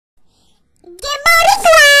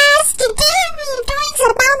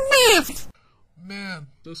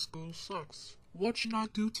This school sucks. What should I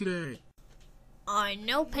do today? I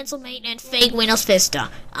know Pencilmate and fake Windows Vista.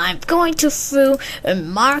 I'm going to throw a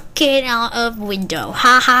market out of window.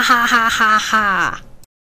 Ha ha ha ha ha ha.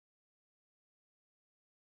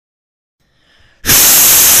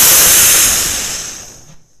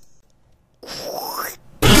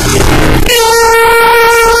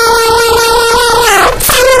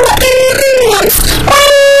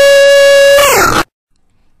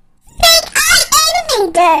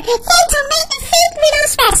 Pencilmate and fake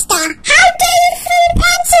Windows Vista. How dare you throw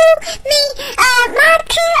Pencilmate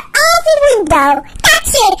marker out the window?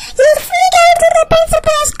 That's it. You free go to the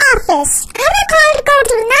principal's office. I will call to go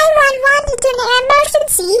to 911 to an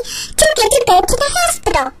emergency to get you back to the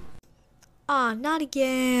hospital. Ah, not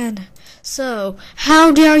again. So,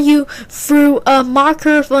 how dare you throw a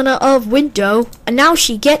marker on a window, and now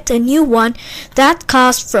she get a new one that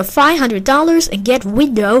costs for $500 and get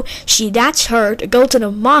window. That's her to go to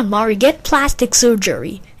the Walmart and get plastic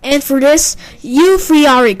surgery. And for this, you three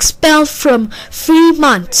are expelled from 3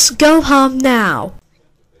 months. Go home now.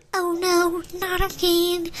 Oh no, not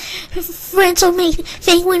again. Pencilmate,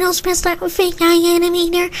 fake Windows Vista, fake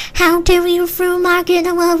Animator. How dare you throw a market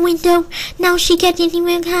out a window? Now she get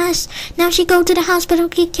even cost. Now she go to the hospital,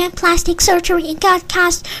 get plastic surgery, and got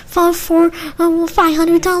cost for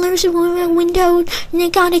 $500 in a window. And they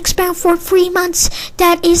got expelled for 3 months.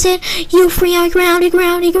 That is it. You three are grounded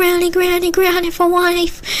for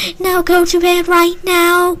life. Now go to bed right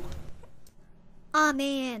now. Aw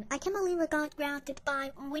man, I can't believe I got grounded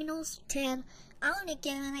by Windows 10. I'll only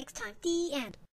get it next time. The end.